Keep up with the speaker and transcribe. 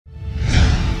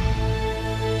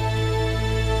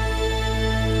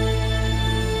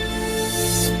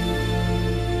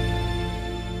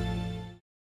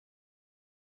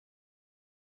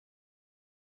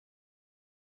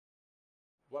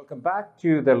Welcome back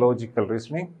to the logical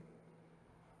reasoning.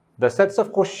 The sets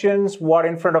of questions what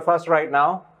in front of us right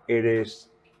now, it is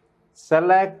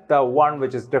select the one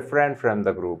which is different from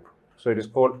the group. So it is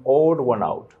called odd one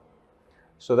out.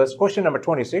 So that's question number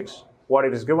 26. What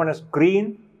it is given is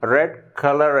green, red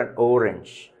color and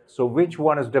orange. So which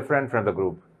one is different from the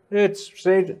group? It's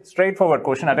straightforward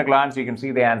question. At a glance you can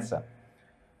see the answer.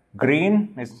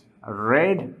 Green is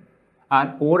red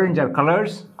and orange are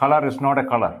colors. Color is not a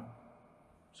color.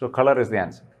 So color is the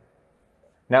answer.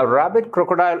 Now rabbit,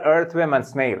 crocodile, earthworm and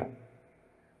snail.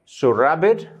 So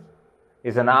rabbit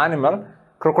is an animal.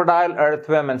 Crocodile,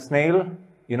 earthworm and snail,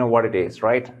 you know what it is,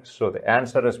 right? So the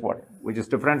answer is what? Which is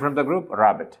different from the group?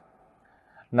 Rabbit.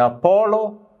 Now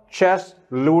polo, chess,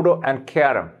 ludo and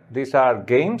carom. These are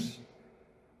games.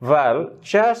 Well,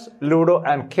 chess, ludo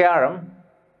and carom,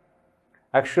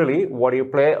 actually what you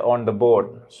play on the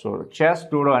board. So chess,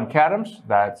 ludo and caroms,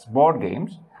 that's board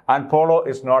games. And polo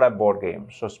is not a board game.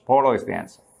 So polo is the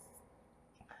answer.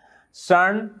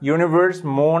 Sun, universe,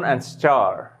 moon and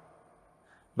star.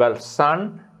 Well,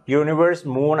 sun, universe,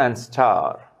 moon and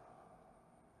star.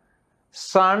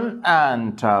 Sun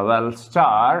and,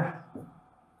 star.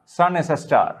 Sun is a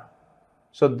star.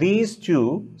 So these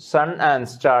two, sun and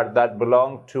star, that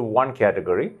belong to one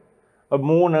category. A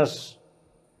moon is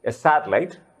a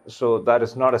satellite. So that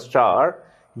is not a star.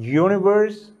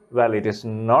 Universe, well, it is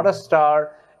not a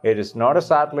star. It is not a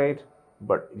satellite,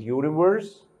 but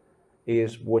universe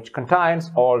is which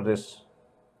contains all these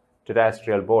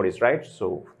terrestrial bodies, right?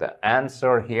 So the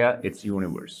answer here, it's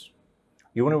universe.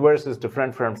 Universe is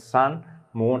different from sun,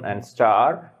 moon and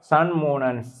star. Sun, moon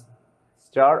and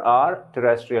star are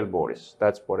terrestrial bodies.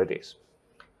 That's what it is.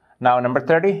 Now number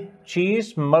 30,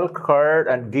 cheese, milk, curd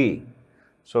and ghee.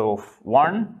 So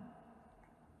 1,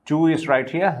 2 is right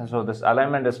here. So this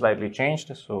alignment is slightly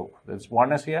changed. So this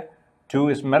 1 is here. 2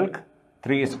 is milk,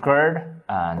 3 is curd,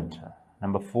 and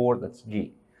number 4, that's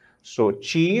ghee. So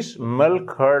cheese, milk,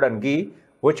 curd, and ghee,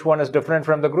 which one is different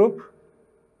from the group?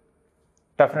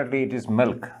 Definitely it is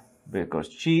milk, because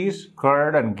cheese,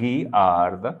 curd, and ghee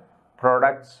are the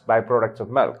byproducts of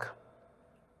milk.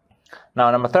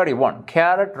 Now number 31,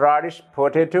 carrot, radish,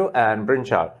 potato, and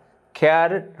brinjal.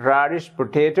 Carrot, radish,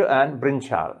 potato, and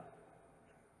brinjal.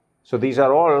 So these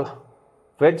are all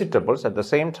vegetables at the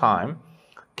same time.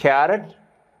 Carrot,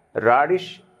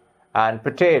 radish and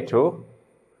potato,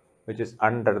 which is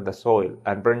under the soil,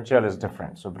 and brinjal is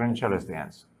different. So brinjal is the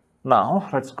answer. Now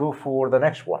let's go for the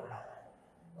next one.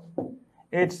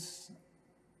 It's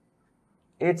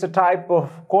a type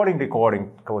of coding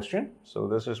decoding question. So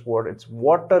this is what it's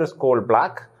water is called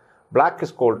black, black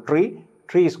is called tree,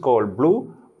 tree is called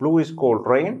blue, blue is called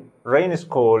rain, rain is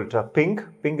called pink,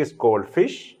 pink is called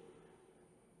fish.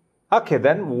 Okay,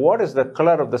 then what is the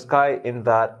color of the sky in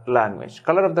that language?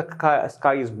 Color of the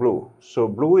sky is blue. So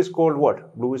blue is called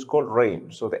what? Blue is called rain.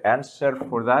 So the answer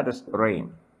for that is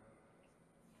rain.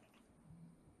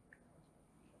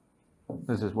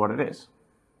 This is what it is.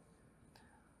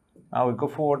 Now we go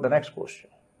for the next question.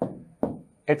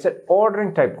 It's an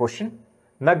ordering type question.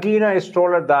 Nagina is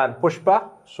taller than Pushpa.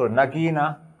 So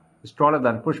Nagina is taller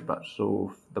than Pushpa.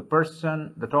 So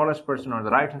the tallest person on the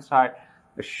right hand side,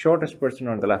 the shortest person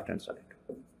on the left hand side.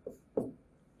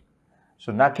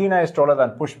 So Nagina is taller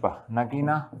than Pushpa.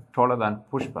 Nagina taller than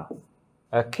Pushpa.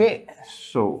 Okay,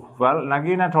 so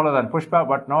Nagina taller than Pushpa,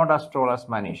 but not as tall as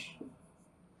Manish.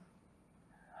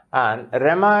 And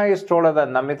Rema is taller than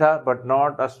Namita, but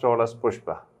not as tall as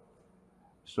Pushpa.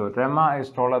 So Rema is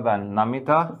taller than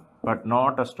Namita, but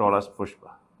not as tall as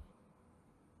Pushpa.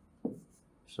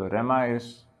 So Rema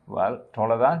is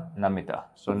taller than Namita.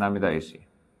 So Namita is here.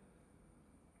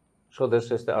 So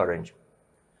this is the arrangement.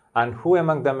 And who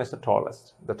among them is the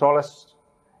tallest? The tallest,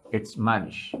 it's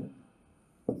Manish.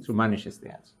 So Manish is the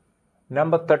answer.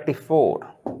 Number 34.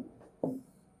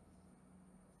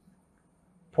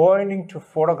 Pointing to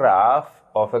photograph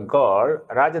of a girl,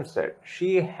 Rajan said,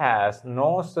 she has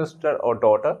no sister or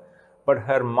daughter, but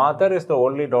her mother is the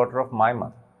only daughter of my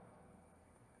mother.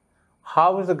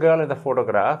 How is the girl in the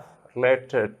photograph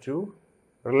related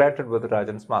with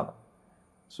Rajan's mother?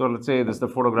 So let's say this is the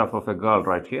photograph of a girl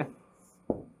right here.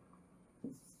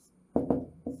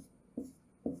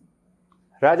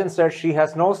 Rajan said she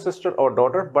has no sister or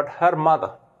daughter, but her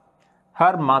mother,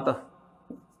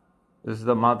 this is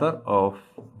the mother of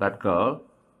that girl.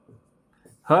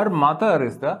 Her mother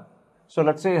is so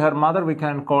let's say her mother, we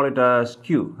can call it as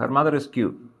Q. Her mother is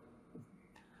Q.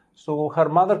 So her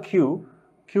mother Q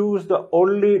is the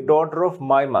only daughter of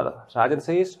my mother. So Rajan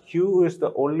says Q is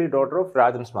the only daughter of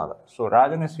Rajan's mother. So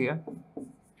Rajan is here.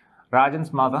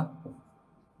 Rajan's mother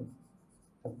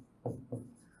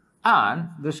And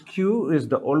this Q is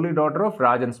the only daughter of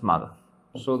Rajan's mother.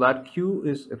 So that Q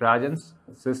is Rajan's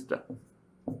sister.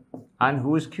 And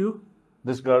who is Q?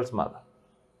 This girl's mother.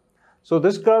 So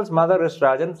this girl's mother is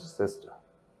Rajan's sister.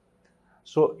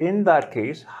 So in that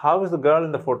case, how is the girl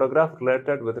in the photograph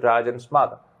related with Rajan's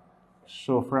mother?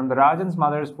 So from the Rajan's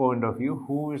mother's point of view,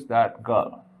 who is that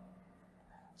girl?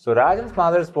 So Rajan's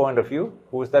mother's point of view,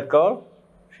 who is that girl?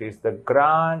 She is the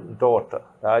granddaughter,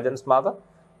 Rajan's mother.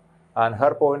 And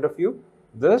her point of view,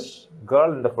 this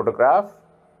girl in the photograph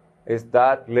is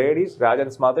that lady's,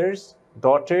 Rajan's mother's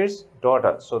daughter's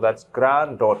daughter. So that's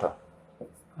granddaughter.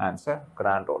 Answer,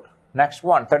 granddaughter. Next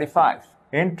one, 35.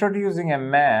 Introducing a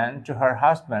man to her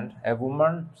husband, a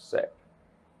woman said,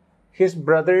 his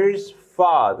brother's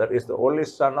father is the only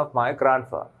son of my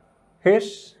grandfather.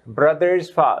 His brother's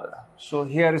father. So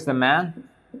here is the man.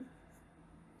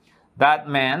 That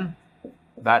man's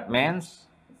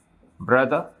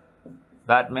brother.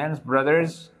 That man's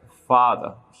brother's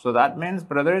father. So that man's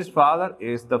brother's father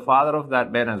is the father of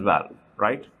that man as well,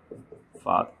 right?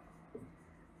 Father.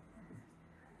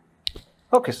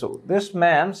 Okay, so this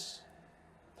man's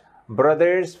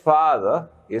brother's father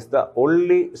is the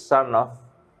only son of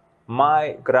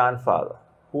my grandfather.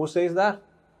 Who says that?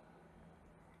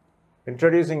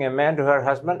 Introducing a man to her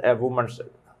husband, a woman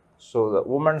said. So the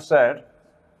woman said,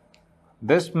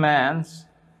 this man's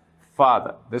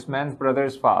father, this man's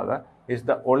brother's father is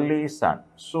the only son.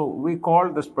 So we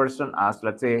call this person as,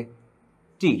 let's say,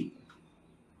 T.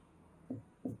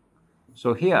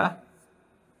 So here,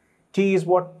 T is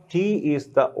what? T is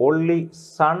the only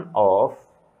son of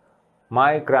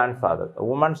my grandfather. The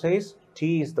woman says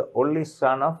T is the only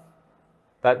son of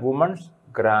that woman's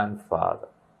grandfather.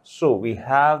 So we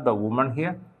have the woman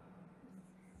here.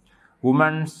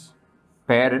 Woman's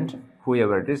parent,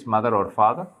 whoever it is, mother or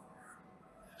father.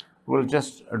 We'll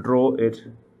just draw it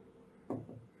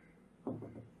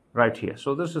right here.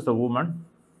 So this is the woman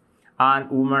and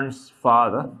woman's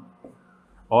father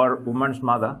or woman's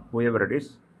mother, whoever it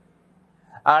is.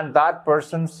 And that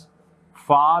person's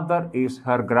father is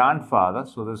her grandfather.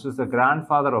 So this is the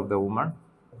grandfather of the woman,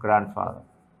 grandfather.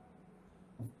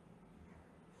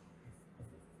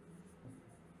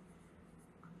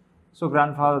 So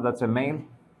grandfather, that's a male.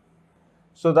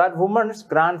 So that woman's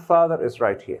grandfather is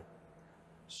right here.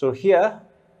 So here,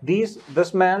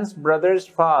 this man's brother's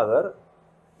father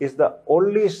is the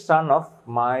only son of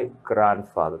my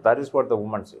grandfather. That is what the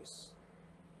woman says.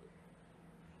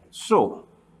 So,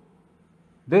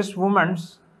 this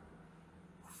woman's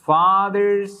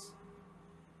father's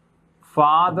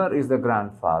father is the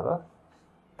grandfather.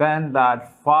 Then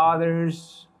that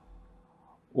father's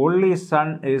only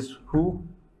son is who?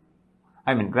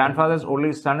 Grandfather's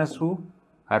only son is who?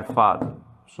 Her father.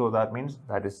 So that means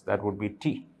that would be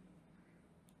T.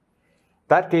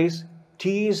 That case,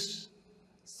 T's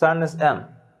son is M.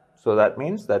 So that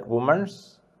means that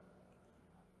woman's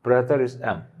brother is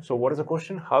M. So what is the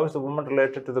question? How is the woman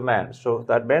related to the man? So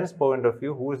that man's point of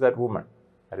view, who is that woman?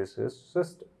 That is his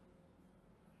sister.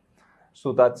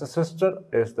 So that's a sister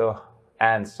is the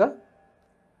answer.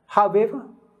 However,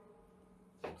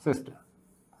 sister.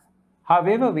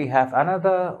 However, we have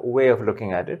another way of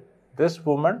looking at it. This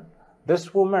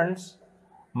woman's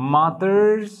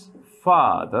mother's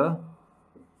father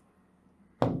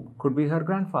could be her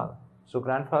grandfather. So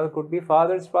grandfather could be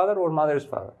father's father or mother's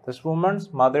father. This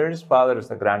woman's mother's father is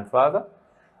the grandfather.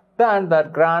 Then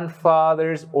that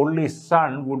grandfather's only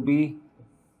son would be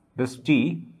this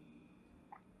T.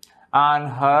 And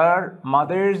her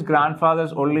mother's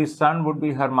grandfather's only son would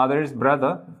be her mother's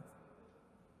brother.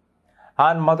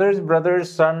 And mother's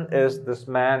brother's son is this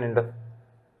man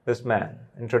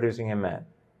introducing a man.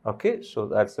 Okay, so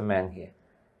that's the man here.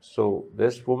 So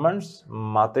this woman's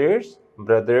mother's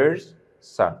brother's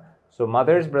son. So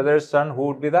mother's brother's son, who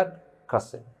would be that?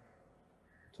 Cousin.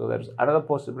 So there's another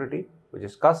possibility, which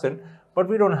is cousin, but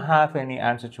we don't have any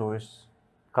answer choice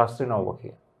cousin over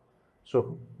here.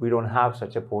 So we don't have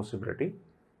such a possibility.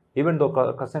 Even though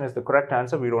cousin is the correct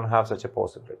answer, we don't have such a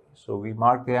possibility. So we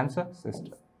mark the answer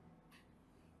sister.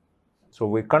 So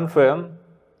we confirm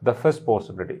the first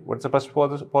possibility. What's the first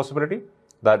possibility?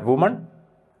 That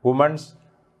woman's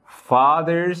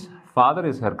father's father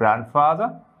is her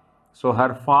grandfather. So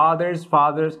her father's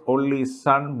only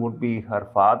son would be her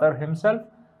father himself.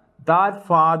 That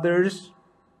father's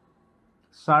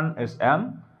son is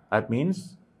M. That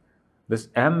means this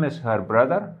M is her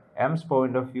brother. M's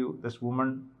point of view, this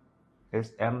woman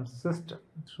is M's sister.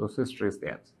 So sister is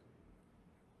the answer.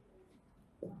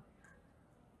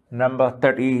 Number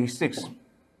 36.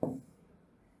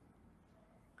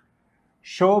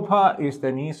 Shobha is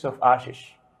the niece of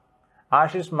Ashish.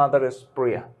 Ashish's mother is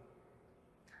Priya.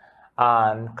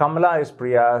 And Kamala is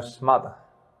Priya's mother.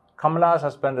 Kamala's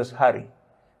husband is Hari.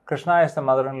 Krishna is the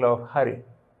mother-in-law of Hari.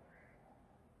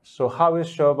 So how is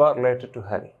Shobha related to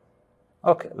Hari?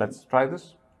 Okay, let's try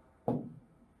this.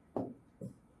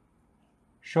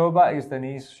 Shobha is the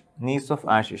niece of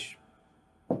Ashish.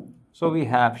 So we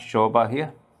have Shobha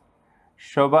here.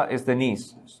 Shobha is the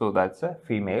niece, so that's a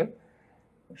female.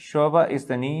 Shobha is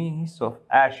the niece of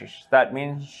Ashish. That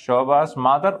means Shobha's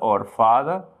mother or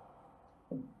father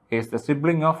is the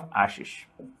sibling of Ashish.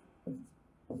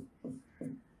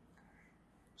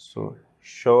 So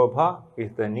Shobha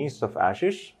is the niece of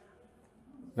Ashish.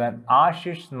 Then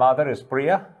Ashish's mother is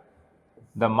Priya.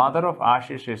 The mother of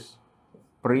Ashish is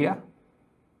Priya.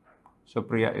 So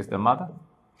Priya is the mother.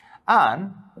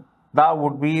 And that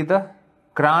would be the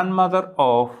grandmother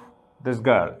of this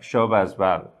girl, Shobha, as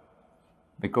well.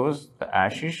 Because the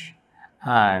Ashish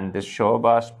and this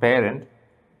Shobha's parent,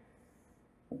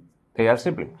 they are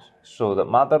siblings. So the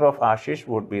mother of Ashish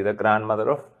would be the grandmother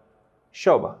of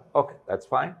Shobha. Okay, that's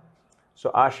fine.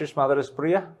 So Ashish's mother is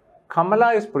Priya.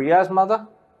 Kamala is Priya's mother.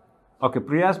 Okay,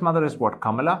 Priya's mother is what?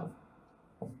 Kamala.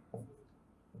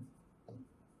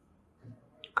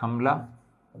 Kamala.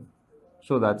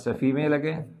 So that's a female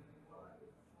again.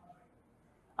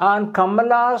 And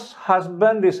Kamala's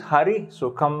husband is Hari. So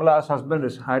Kamala's husband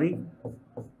is Hari.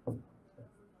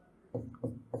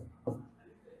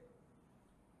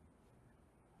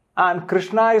 And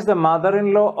Krishna is the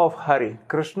mother-in-law of Hari.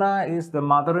 Krishna is the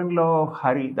mother-in-law of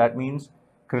Hari. That means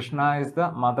Krishna is the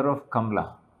mother of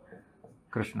Kamala.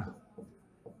 Krishna.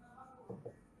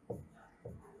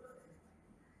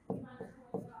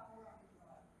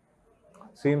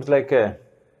 Seems like a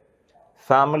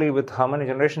family with how many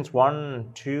generations?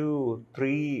 1, 2,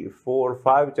 3, 4,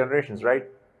 5 generations, right?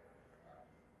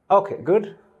 Okay,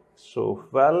 good. So,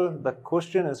 well, the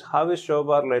question is, how is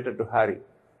Shobha related to Hari?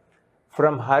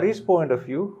 From Hari's point of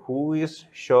view, who is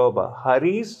Shobha?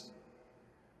 Hari's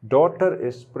daughter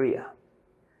is Priya.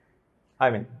 I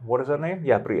mean, what is her name?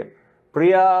 Yeah, Priya.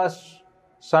 Priya's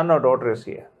son or daughter is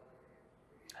here.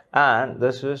 And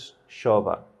this is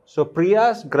Shobha. So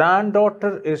Priya's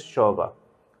granddaughter is Shobha.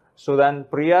 So then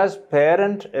Priya's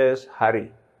parent is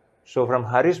Hari. So from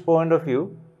Hari's point of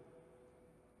view,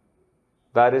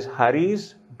 that is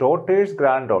Hari's daughter's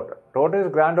granddaughter.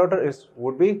 Daughter's granddaughter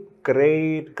would be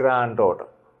great granddaughter.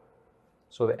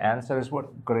 So the answer is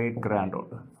what? Great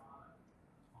granddaughter.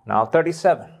 Now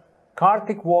 37.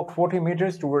 Karthik walked 40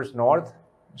 meters towards north.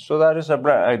 So that is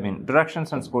direction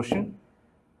sense question.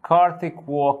 Karthik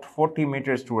walked 40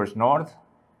 meters towards north.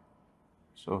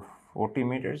 So 40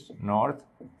 meters north.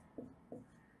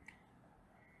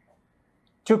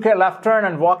 Took a left turn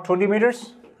and walked 20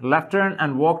 meters. Left turn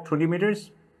and walked 20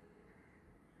 meters.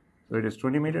 So it is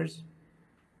 20 meters.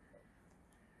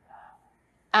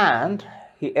 And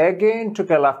he again took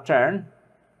a left turn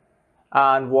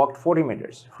and walked 40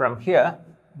 meters. From here,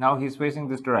 now he's facing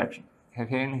this direction.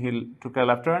 Again, he took a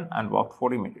left turn and walked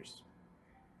 40 meters.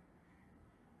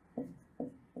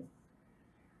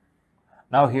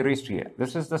 Now he reached here.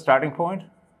 This is the starting point.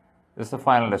 This is the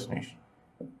final destination.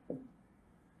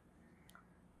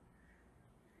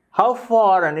 How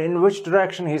far and in which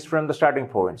direction he's from the starting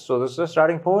point? So this is the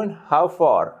starting point. How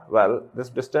far? Well, this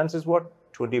distance is what?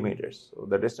 20 meters. So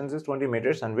the distance is 20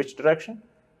 meters. And which direction?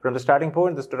 From the starting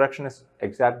point, this direction is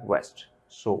exact west.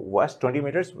 So west, 20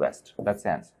 meters west. That's the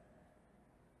answer.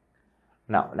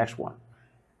 Now, next one.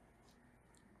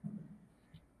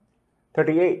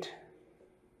 38.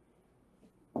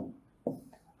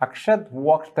 Akshat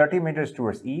walked 30 meters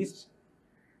towards east.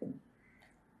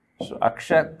 So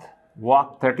Akshat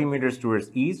walked 30 meters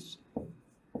towards east.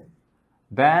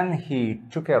 Then he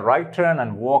took a right turn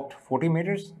and walked 40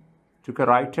 meters. Took a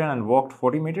right turn and walked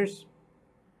 40 meters.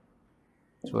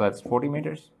 So that's 40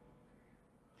 meters.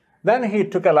 Then he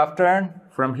took a left turn.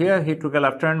 From here, he took a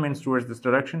left turn, means towards this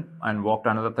direction, and walked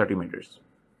another 30 meters.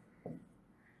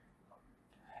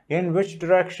 In which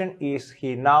direction is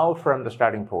he now from the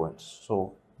starting point?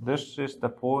 So this is the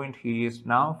point he is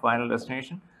now, final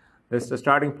destination. This is the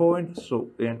starting point.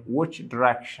 So in which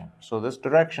direction? So this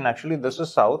direction, actually, this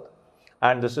is south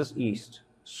and this is east.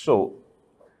 So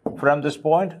from this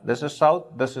point, this is south,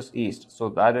 this is east. So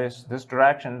that is this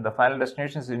direction. The final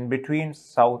destination is in between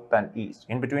south and east.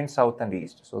 In between south and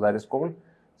east. So that is called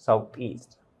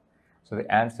southeast. So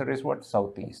the answer is what?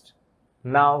 Southeast.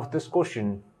 Now this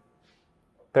question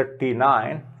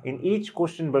 39. In each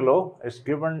question below is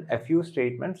given a few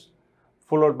statements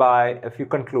followed by a few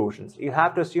conclusions. You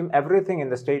have to assume everything in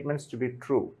the statements to be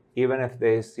true, even if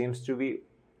they seems to be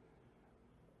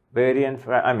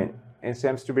it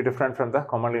seems to be different from the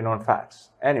commonly known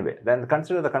facts. Anyway, then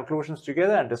consider the conclusions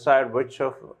together and decide which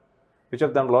of which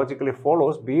of them logically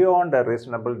follows beyond a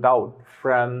reasonable doubt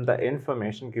from the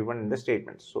information given in the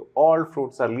statement. So all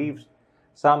fruits are leaves,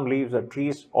 some leaves are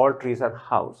trees, all trees are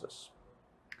houses.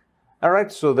 All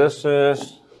right, so this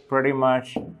is pretty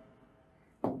much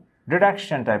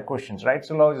deduction type questions, right?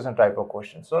 Syllogism type of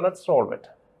questions. So let's solve it.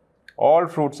 All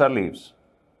fruits are leaves.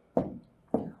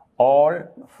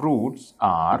 All fruits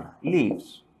are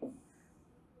leaves.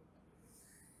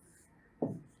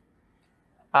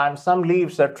 And some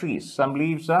leaves are trees. Some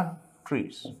leaves are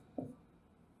trees.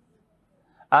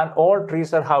 And all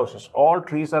trees are houses. All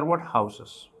trees are what?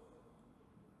 Houses.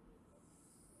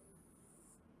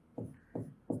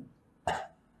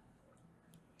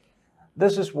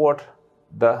 This is what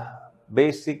the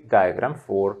basic diagram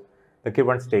for the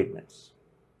given statements.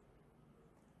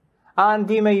 And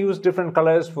we may use different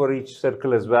colors for each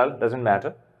circle as well, doesn't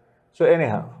matter. So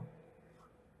anyhow,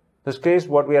 this case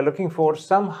what we are looking for,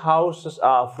 some houses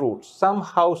are fruits. Some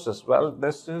houses, well,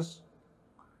 this is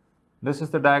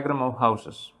the diagram of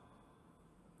houses.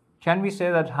 Can we say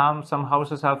that some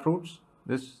houses have fruits?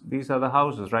 These are the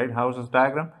houses, right? Houses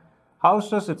diagram.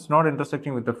 Houses, it's not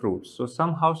intersecting with the fruits. So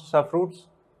some houses are fruits,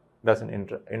 doesn't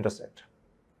intersect.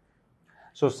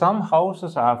 So some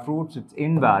houses are fruits, it's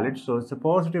invalid. So it's a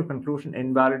positive conclusion.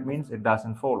 Invalid means it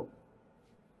doesn't follow.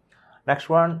 Next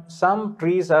one, some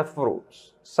trees are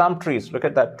fruits. Some trees, look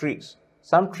at that, trees.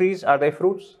 Some trees, are they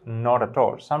fruits? Not at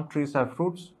all. Some trees are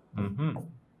fruits?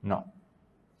 No.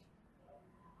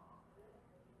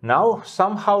 Now,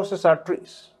 some houses are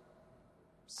trees.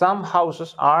 Some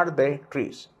houses, are they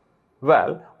trees?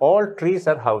 Well, all trees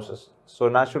are houses. So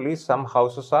naturally, some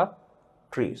houses are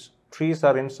trees. Trees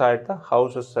are inside the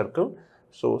houses circle.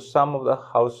 So some of the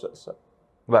houses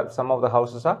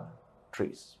are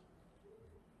trees.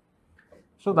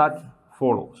 So that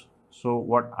follows. So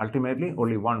what ultimately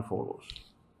only one follows.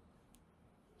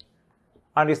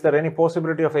 And is there any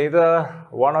possibility of either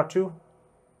one or two?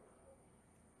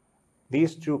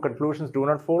 These two conclusions do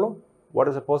not follow. What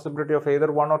is the possibility of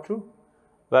either one or two?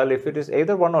 Well, if it is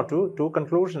either one or two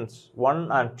conclusions,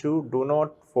 1 and 2 do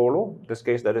not follow. In this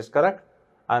case, that is correct.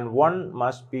 And one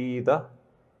must be the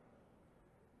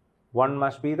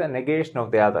negation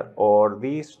of the other, or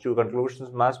these two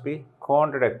conclusions must be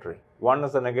contradictory. One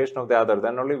is the negation of the other,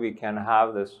 then only we can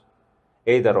have this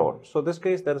either or. So in this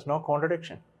case, there is no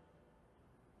contradiction.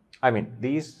 I mean,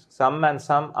 these some and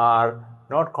some are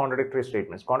not contradictory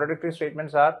statements. Contradictory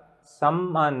statements are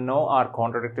some and no are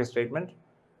contradictory statement,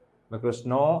 because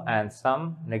no and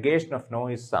some, negation of no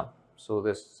is some. So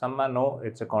this some and no,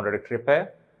 it's a contradictory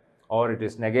pair, or it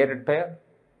is negated pair.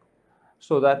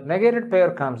 So that negated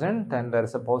pair comes in, then there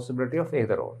is a possibility of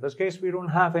either or. In this case, we don't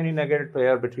have any negated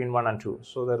pair between 1 and 2.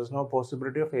 So there is no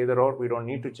possibility of either or. We don't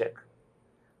need to check.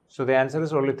 So the answer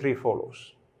is only 3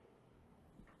 follows.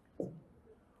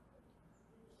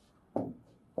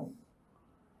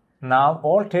 Now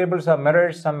all tables are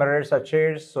mirrors, some mirrors are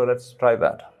chairs. So let's try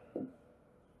that.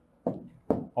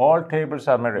 All tables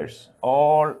are mirrors.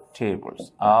 All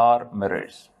tables are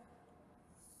mirrors.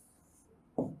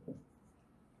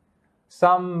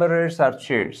 Some mirrors are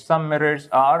chairs. Some mirrors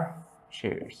are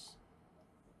chairs.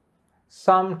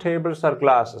 Some tables are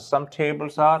glasses. Some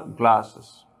tables are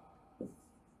glasses.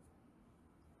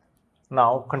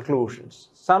 Now conclusions.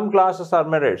 Some glasses are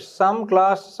mirrors. Some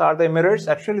glasses, are they mirrors?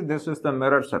 Actually, this is the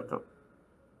mirror circle.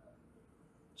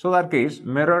 So in that case,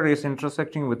 mirror is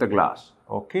intersecting with the glass.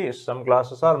 Okay, some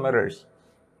glasses are mirrors.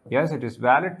 Yes, it is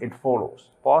valid, it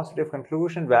follows. Positive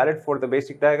conclusion, valid for the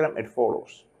basic diagram, it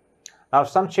follows. Now,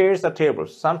 some chairs are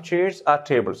tables. Some chairs are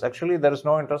tables. Actually, there is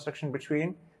no intersection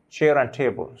between chair and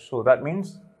table. So that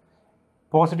means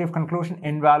positive conclusion,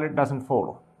 invalid, doesn't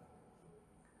follow.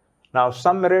 Now,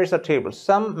 some mirrors are tables.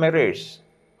 Some mirrors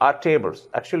are tables.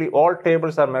 Actually, all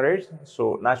tables are mirrors.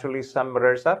 So naturally, some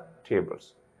mirrors are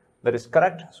tables. That is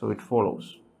correct. So it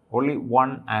follows. Only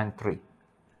 1 and 3.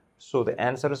 So the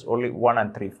answer is only 1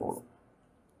 and 3 follow.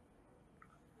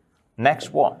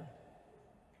 Next one.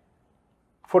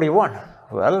 41.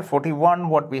 Well, 41,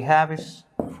 what we have is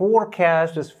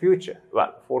forecast is future.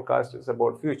 Well, forecast is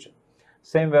about future.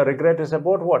 Same way, regret is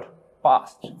about what?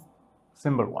 Past.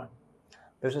 Simple one.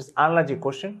 This is analogy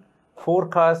question.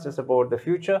 Forecast is about the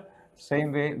future.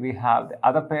 Same way, we have the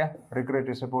other pair. Regret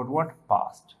is about what?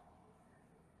 Past.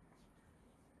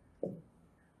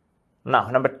 Now,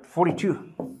 number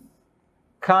 42.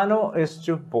 Canoe is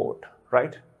to boat,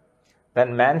 right?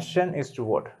 Then mansion is to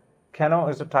what? Canoe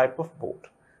is a type of boat.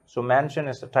 So mansion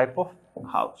is a type of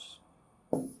house.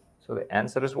 So the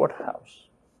answer is what? House.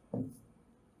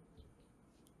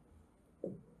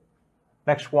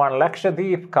 Next one,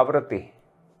 Lakshadweep Kavarati.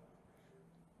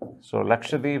 So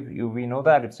Lakshadweep, we know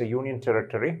that it's a union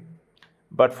territory.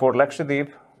 But for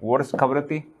Lakshadweep, what is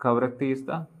Kavarati? Kavarati is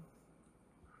the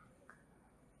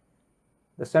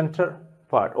center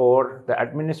part, or the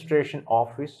administration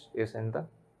office is in the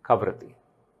Kavarati.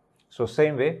 So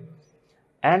same way,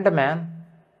 Andaman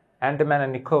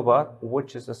and Nicobar,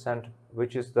 which is the center,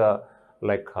 which is the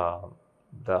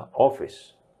the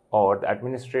office or the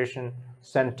administration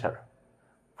center.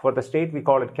 For the state, we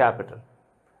call it capital,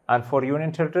 and for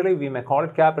Union Territory, we may call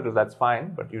it capital. That's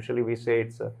fine, but usually we say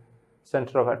it's a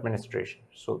center of administration.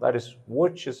 So that is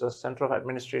which is a center of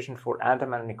administration for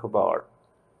Andaman and Nicobar.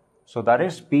 So that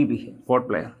is PB, fourth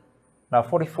player. Now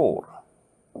 44.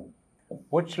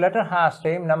 Which letter has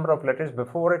same number of letters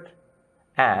before it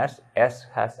as S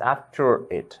has after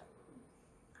it?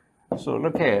 So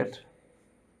look at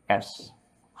S.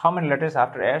 How many letters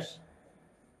after S?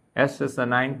 S is the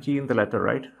 19th letter,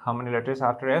 right? How many letters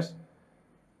after S?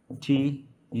 T,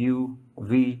 U,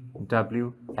 V,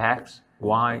 W, X,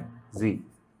 Y, Z.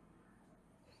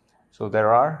 So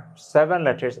there are 7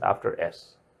 letters after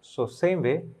S. So same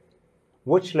way,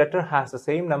 which letter has the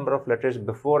same number of letters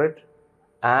before it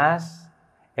as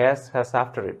S has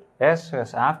after it? S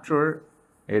has after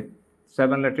it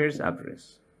 7 letters after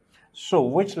S. So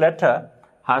which letter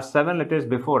has 7 letters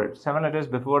before it? 7 letters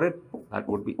before it, that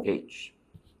would be H.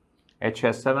 H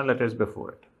has 7 letters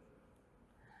before it.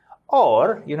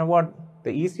 Or, you know what, the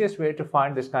easiest way to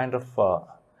find this kind of,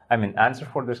 answer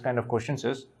for this kind of questions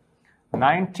is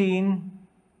 19,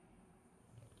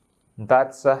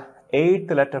 that's the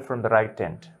 8th letter from the right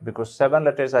end, because 7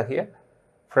 letters are here.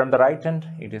 From the right end,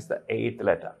 it is the 8th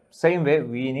letter. Same way,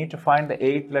 we need to find the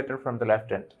 8th letter from the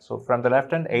left end. So from the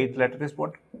left end, 8th letter is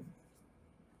what?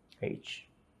 H.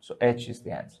 So H is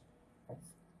the answer.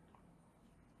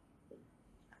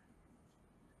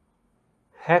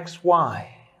 X,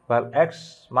 Y. Well,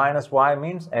 X minus Y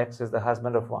means X is the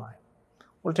husband of Y.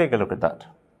 We'll take a look at that.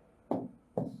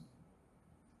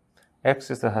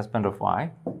 X is the husband of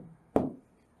Y.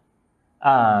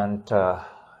 And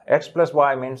X plus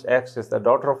Y means X is the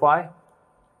daughter of Y.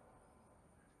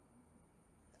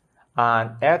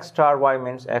 And X star Y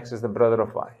means X is the brother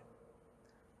of Y.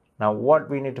 Now what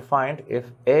we need to find, if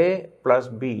A plus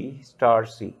B star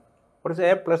C. What is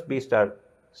A plus B star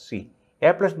C?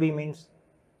 A plus B means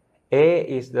A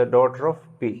is the daughter of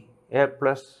B. A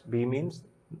plus B means,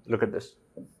 look at this.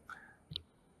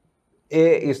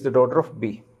 A is the daughter of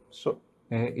B. So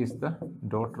A is the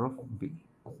daughter of B.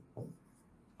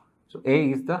 So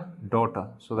A is the daughter.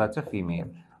 So that's a female.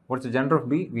 What's the gender of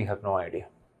B? We have no idea.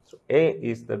 So A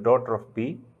is the daughter of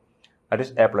B. That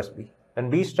is A plus B. And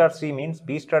B star C means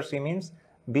B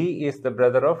is the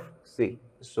brother of C.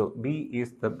 So B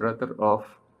is the brother of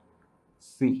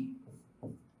C.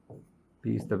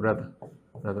 B is the brother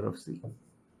of C.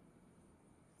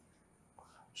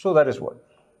 So that is what?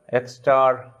 X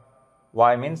star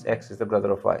Y means X is the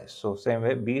brother of Y. So same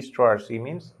way, B star C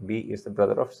means B is the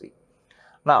brother of C.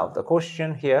 Now the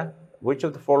question here, which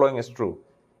of the following is true?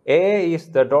 A is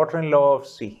the daughter-in-law of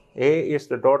C. A is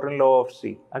the daughter-in-law of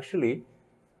C. Actually,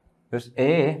 this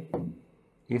A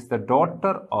is the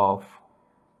daughter of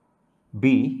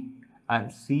B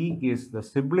and C is the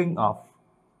sibling of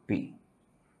B.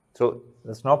 So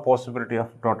there's no possibility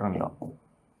of daughter-in-law.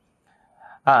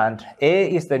 And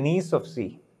A is the niece of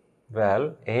C.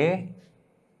 Well, A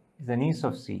is the niece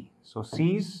of C. So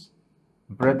C's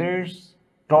brother's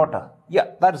daughter.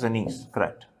 Yeah, that is a niece,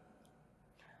 correct.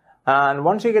 And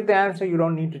once you get the answer, you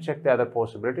don't need to check the other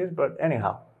possibilities. But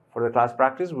anyhow, for the class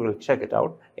practice, we will check it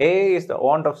out. A is the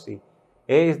aunt of C.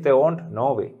 A is the aunt?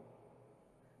 No way.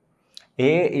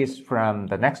 A is from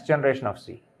the next generation of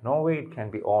C. No way it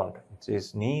can be aunt. It's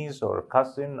his niece or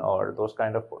cousin or those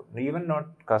kind of, even not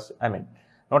cousin,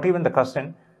 not even the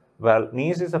cousin. Well,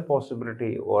 niece is a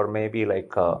possibility, or maybe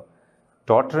like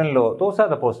daughter-in-law. Those are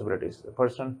the possibilities, the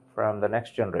person from the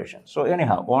next generation. So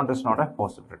anyhow, aunt is not a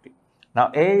possibility.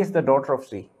 Now, A is the daughter of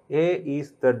C. A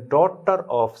is the daughter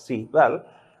of C. Well,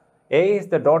 A is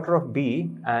the daughter of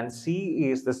B and C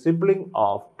is the sibling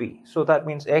of B. So that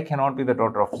means A cannot be the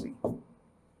daughter of C.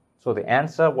 So the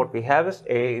answer, what we have is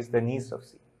A is the niece of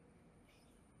C.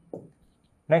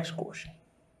 Next question.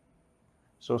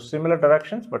 So similar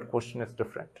directions, but question is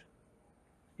different.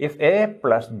 If A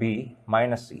plus B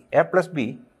minus C, A plus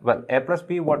B, well, A plus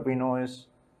B, what we know is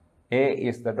A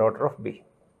is the daughter of B.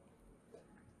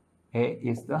 A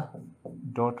is the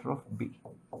daughter of B.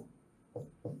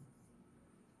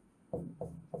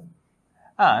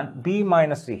 And B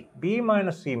minus C. B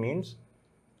minus C means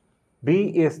B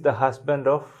is the husband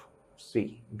of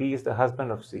C. B is the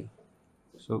husband of C.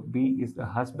 So B is the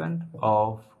husband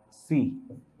of C.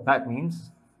 That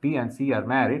means B and C are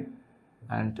married,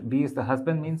 and B is the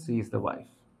husband means C is the wife.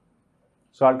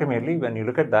 So ultimately, when you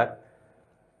look at that,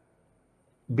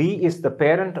 B is the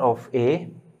parent of A,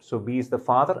 so B is the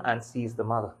father and C is the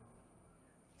mother.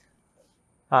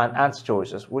 And answer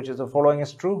choices, which is the following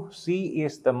is true. C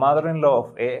is the mother-in-law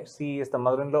of A. C is the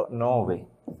mother-in-law. No way.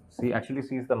 C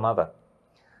is the mother.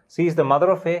 C is the mother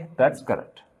of A. That's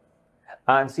correct.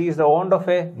 And C is the aunt of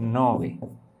A. No way.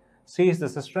 C is the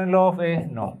sister-in-law of A.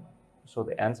 No. So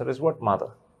the answer is what? Mother.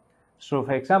 So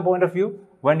for exam point of view,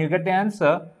 when you get the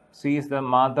answer, C is the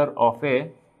mother of A,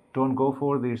 don't go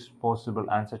for these possible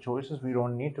answer choices. We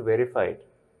don't need to verify it.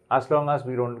 As long as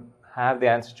we don't have the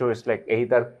answer choice like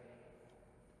either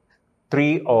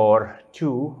 3 or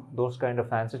 2, those kind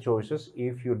of answer choices,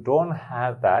 if you don't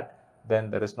have that,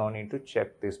 then there is no need to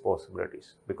check these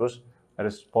possibilities, because there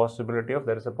is a possibility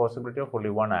of only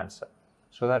one answer.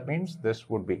 So that means this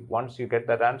would be, once you get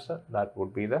that answer, that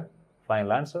would be the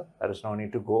final answer. There is no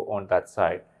need to go on that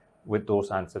side with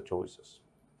those answer choices.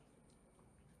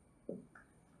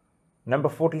 Number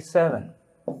 47.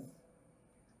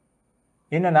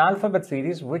 In an alphabet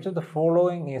series, which of the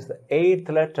following is the 8th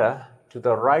letter to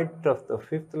the right of the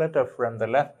 5th letter from the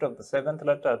left of the 7th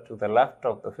letter to the left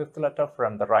of the 5th letter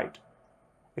from the right?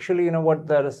 Actually, you know what,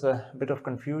 there is a bit of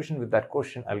confusion with that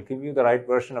question. I'll give you the right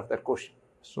version of that question.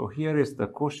 So here is the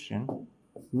question.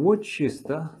 Which is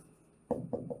the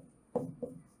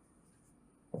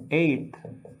 8th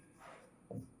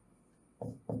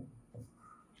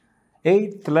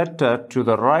letter to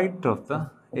the right of the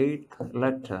 8th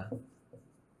letter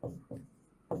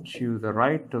to the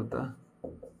right of the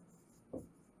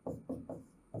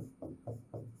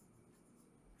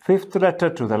 5th letter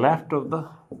to the left of the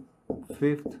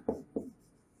 5th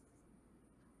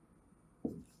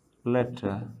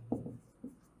letter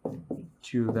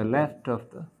to the left of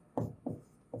the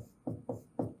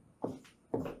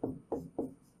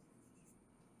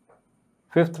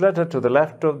 5th letter to the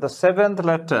left of the 7th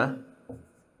letter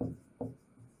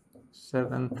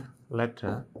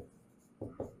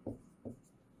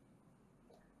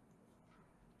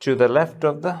to the left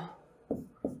of the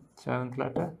 7th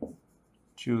letter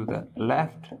to the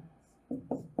left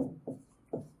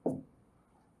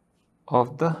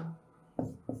of the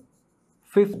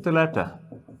 5th letter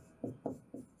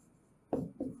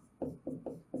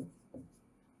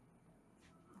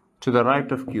to the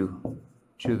right of Q,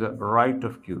 to the right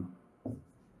of Q.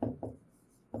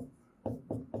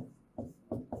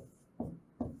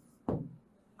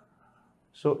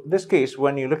 So this case,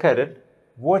 when you look at it,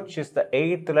 which is the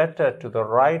 8th letter to the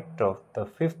right of the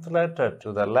 5th letter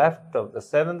to the left of the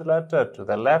 7th letter to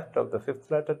the left of the 5th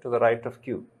letter to the right of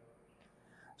Q?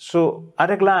 So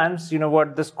at a glance, you know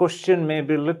what, this question may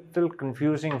be a little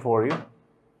confusing for you.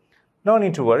 No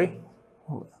need to worry.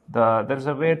 There is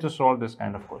a way to solve this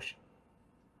kind of question.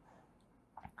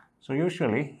 So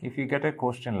usually, if you get a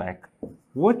question like,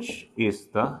 which is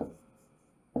the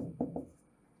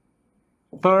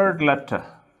third letter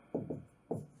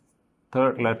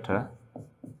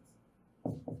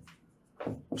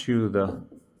to the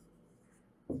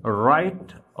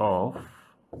right of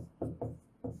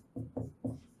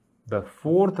the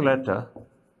 4th letter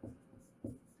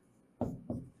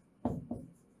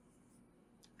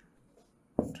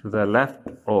to the left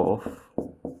of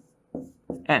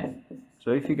N.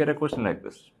 So if you get a question like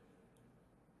this,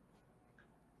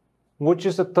 which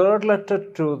is the 3rd letter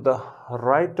to the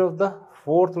right of the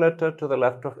 4th letter to the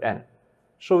left of N?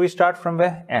 So we start from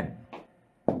where? N.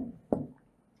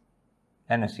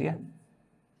 N is here.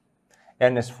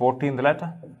 N is 14th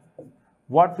letter.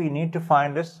 What we need to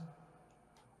find is,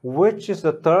 which is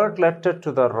the 3rd letter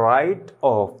to the right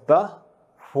of the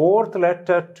 4th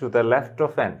letter to the left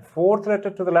of N? 4th letter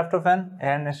to the left of N,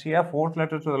 N is here. 4th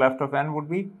letter to the left of N would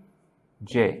be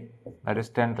J, that is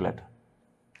 10th letter.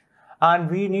 And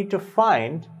we need to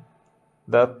find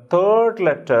the 3rd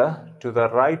letter to the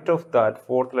right of that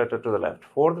 4th letter to the left.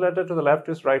 4th letter to the left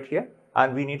is right here,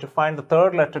 and we need to find the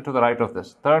 3rd letter to the right of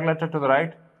this. 3rd letter to the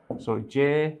right, so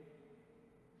J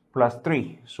plus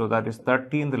 3, so that is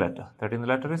 13th letter. 13th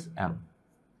letter is M.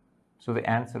 So the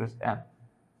answer is M.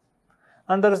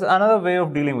 And there is another way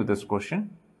of dealing with this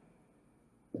question.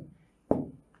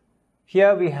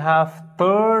 Here we have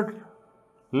 3rd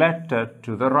letter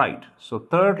to the right. So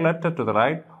 3rd letter to the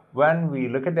right, when we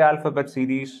look at the alphabet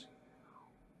series,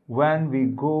 when we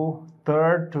go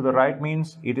 3rd to the right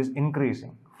means it is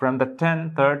increasing. From the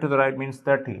 10, 3rd to the right means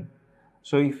 13.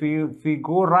 So if we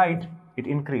go right, it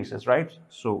increases, right?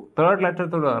 So 3rd letter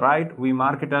to the right, we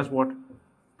mark it as what?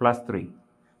 Plus 3.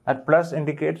 That plus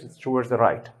indicates it's towards the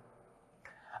right.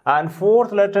 And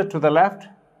 4th letter to the left,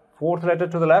 4th letter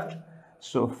to the left,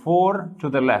 so 4 to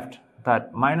the left,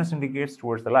 that minus indicates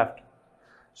towards the left.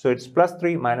 So it's plus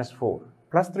 3 minus 4.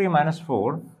 Plus 3 minus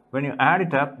 4, when you add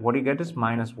it up, what you get is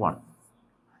minus 1.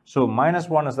 So minus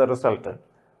 1 is the resultant.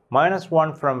 Minus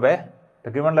 1 from where?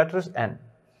 The given letter is n.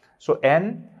 So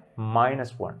n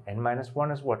minus 1. N minus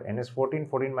 1 is what? N is 14.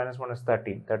 14 minus 1 is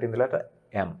 13. 13 the letter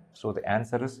m. So the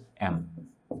answer is m.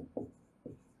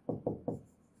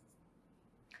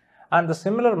 And the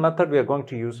similar method we are going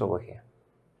to use over here.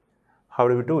 How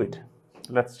do we do it?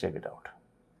 Let's check it out.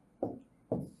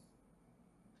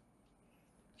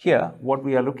 Here, what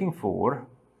we are looking for,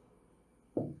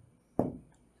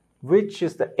 which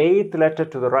is the 8th letter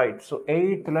to the right. So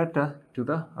 8th letter to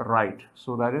the right.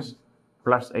 So that is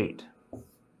plus 8.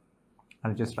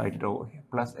 I'll just write it over here,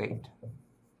 plus 8.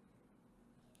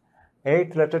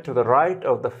 8th letter to the right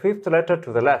of the 5th letter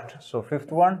to the left. So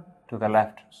 5th one to the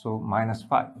left. So minus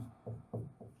 5.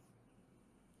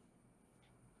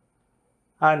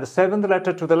 And the 7th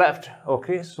letter to the left.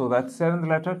 Okay, so that 7th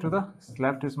letter to the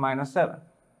left is minus 7.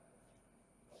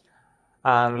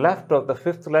 And left of the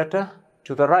 5th letter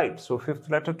to the right. So 5th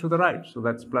letter to the right. So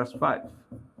that's plus 5.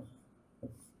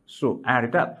 So add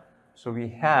it up. So we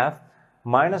have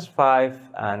minus 5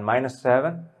 and minus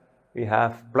 7. We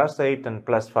have plus 8 and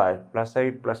plus 5. Plus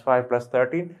 8 plus 5 plus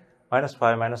 13. Minus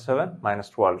 5 minus 7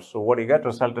 minus 12. So what you get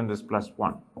resultant is plus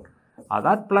 1.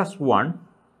 That plus 1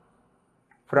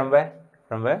 from where?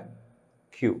 From where?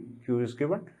 Q. Q is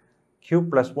given. Q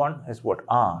plus 1 is what?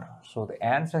 R. So the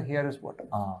answer here is what?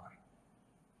 R.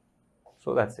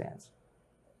 So that's the answer.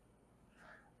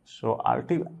 So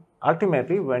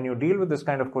ultimately, when you deal with this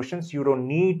kind of questions, you don't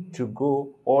need to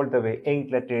go all the way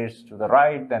 8 letters to the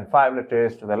right, then 5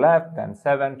 letters to the left, then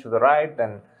 7 to the right,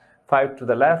 then 5 to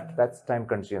the left. That's time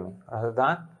consuming. Rather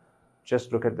than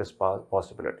just look at this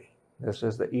possibility. This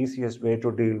is the easiest way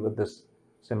to deal with this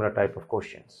similar type of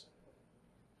questions.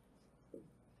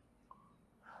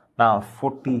 Now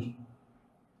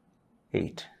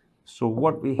 48. So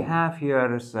what we have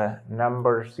here is a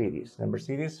number series. Number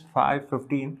series 5,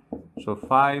 15. So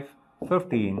 5,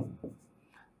 15,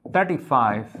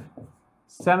 35,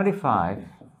 75,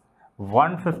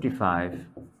 155.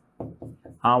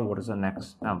 And what is the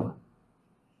next number?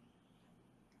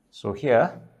 So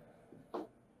here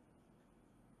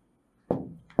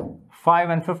 5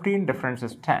 and 15 difference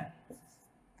is 10.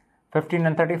 15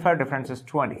 and 35 difference is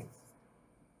 20.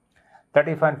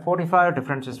 35 and 45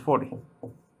 difference is 40.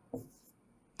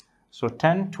 So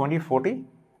 10, 20, 40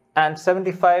 and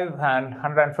 75 and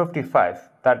 155.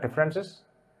 That difference is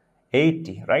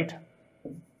 80, right?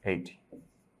 80.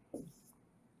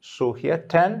 So here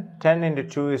 10 into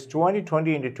 2 is 20,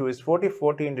 20 into 2 is 40,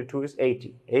 40 into 2 is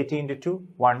 80. 80 into 2,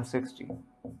 160.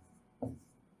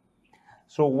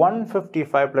 So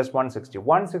 155 plus 160.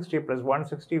 160 plus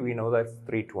 160, we know that's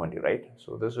 320, right?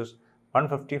 So this is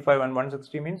 155 and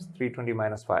 160 means 320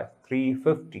 minus 5.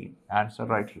 350. Answer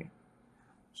right here.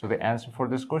 So the answer for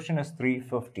this question is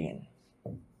 315.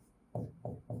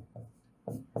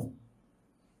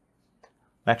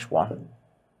 Next one.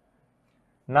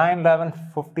 9, 11,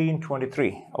 15,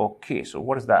 23. Okay, so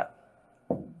what is that?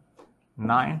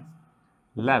 9,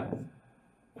 11,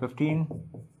 15,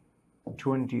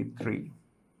 23.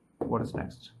 What is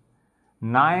next?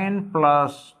 9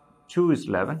 plus 2 is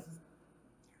 11.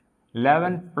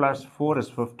 11 plus 4 is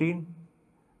 15.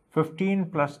 15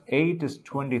 plus 8 is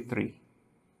 23.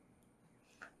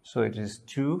 So it is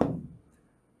 2.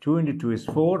 2 into 2 is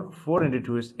 4. 4 into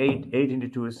 2 is 8. 8 into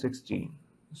 2 is 16.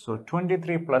 So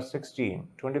 23 plus 16.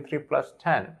 23 plus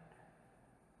 10.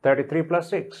 33 plus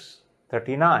 6.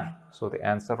 39. So the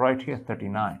answer right here,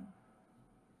 39.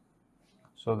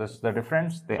 So this is the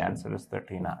difference. The answer is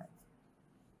 39.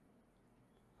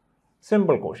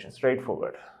 Simple question,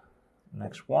 straightforward.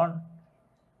 Next one.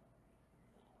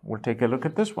 We'll take a look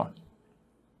at this one.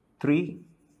 3,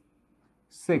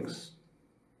 6,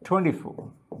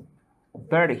 24,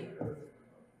 30,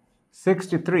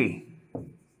 63,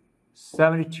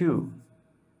 72.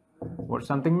 What's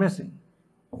something missing?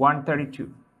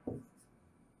 132.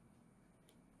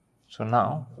 So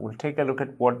now we'll take a look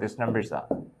at what these numbers are.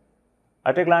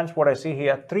 At a glance, what I see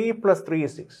here, 3 plus 3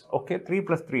 is 6. Okay, 3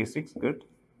 plus 3 is 6, good.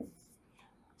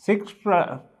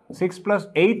 6 plus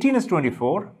 18 is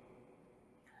 24.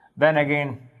 Then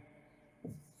again,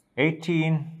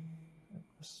 18,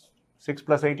 6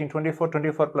 plus 18, 24.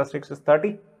 24 plus 6 is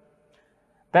 30.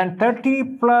 Then 30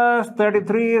 plus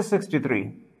 33 is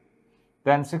 63.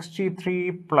 Then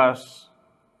 63 plus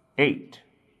 8.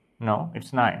 No,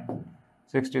 it's 9.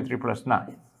 63 plus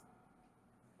 9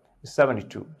 is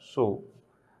 72. So,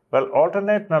 well,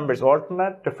 alternate numbers,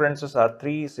 alternate differences are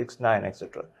 3, 6, 9,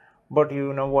 etc. But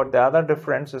you know what? The other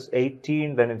difference is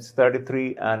 18, then it's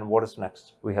 33, and what is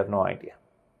next? We have no idea.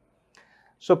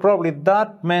 So probably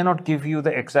that may not give you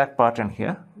the exact pattern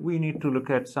here. We need to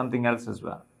look at something else as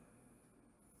well.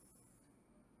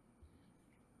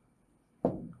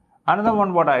 Another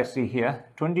one what I see here,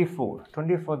 24.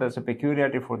 24, there's a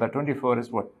peculiarity for that. 24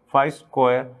 is what? 5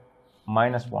 square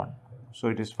minus 1. So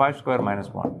it is 5 square minus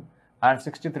 1. And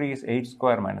 63 is 8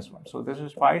 square minus 1. So this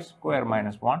is 5 square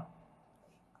minus 1.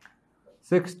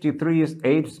 63 is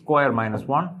 8 square minus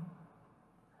 1.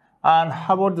 And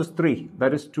how about this 3?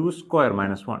 That is 2 square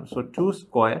minus 1. So 2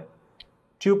 square,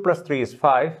 2 plus 3 is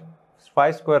 5.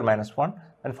 5 square minus 1.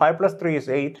 And 5 plus 3 is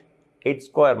 8. 8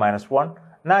 square minus 1.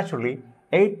 Naturally,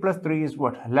 8 plus 3 is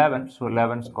what? 11. So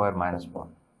 11 square minus 1.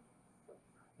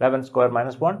 11 square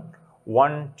minus 1,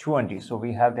 120. So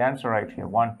we have the answer right here,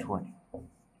 120.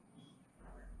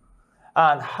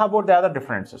 And how about the other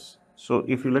differences? So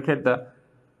if you look at the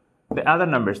other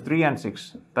numbers, 3 and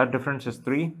 6, that difference is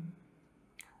 3.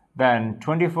 Then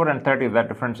 24 and 30, that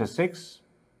difference is 6.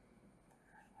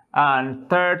 And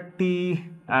 30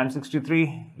 and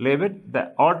 63, leave it.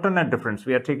 The alternate difference,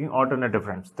 we are taking alternate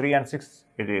difference. 3 and 6,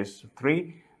 it is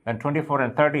 3. Then 24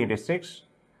 and 30, it is 6.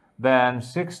 Then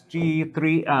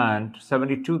 63 and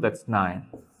 72, that's 9.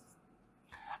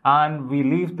 And we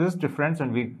leave this difference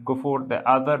and we go for the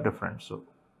other difference. So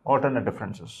alternate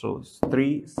differences. So it's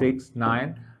 3, 6,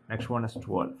 9. Next one is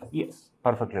 12. Yes,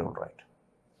 perfectly all right.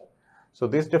 So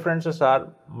these differences are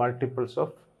multiples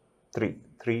of 3.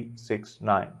 3, 6,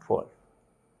 9, 12.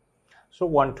 So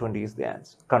 120 is the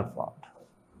answer, confirmed.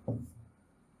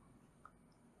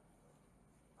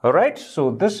 All right, so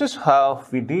this is how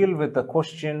we deal with the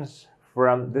questions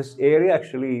from this area.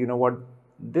 Actually, you know what,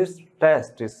 this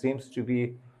test seems to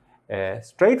be a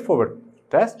straightforward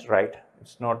test, right?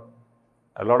 It's not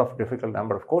a lot of difficult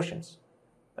number of questions.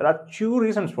 There are 2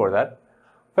 reasons for that.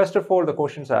 First of all, the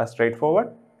questions are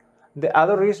straightforward. The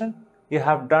other reason, you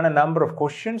have done a number of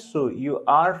questions, so you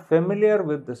are familiar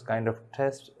with this kind of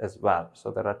test as well.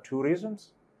 So there are 2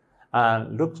 reasons,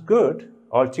 and looks good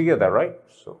altogether, right?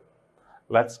 So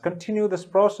let's continue this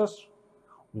process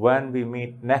when we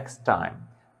meet next time.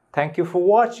 Thank you for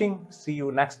watching. See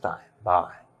you next time.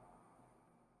 Bye.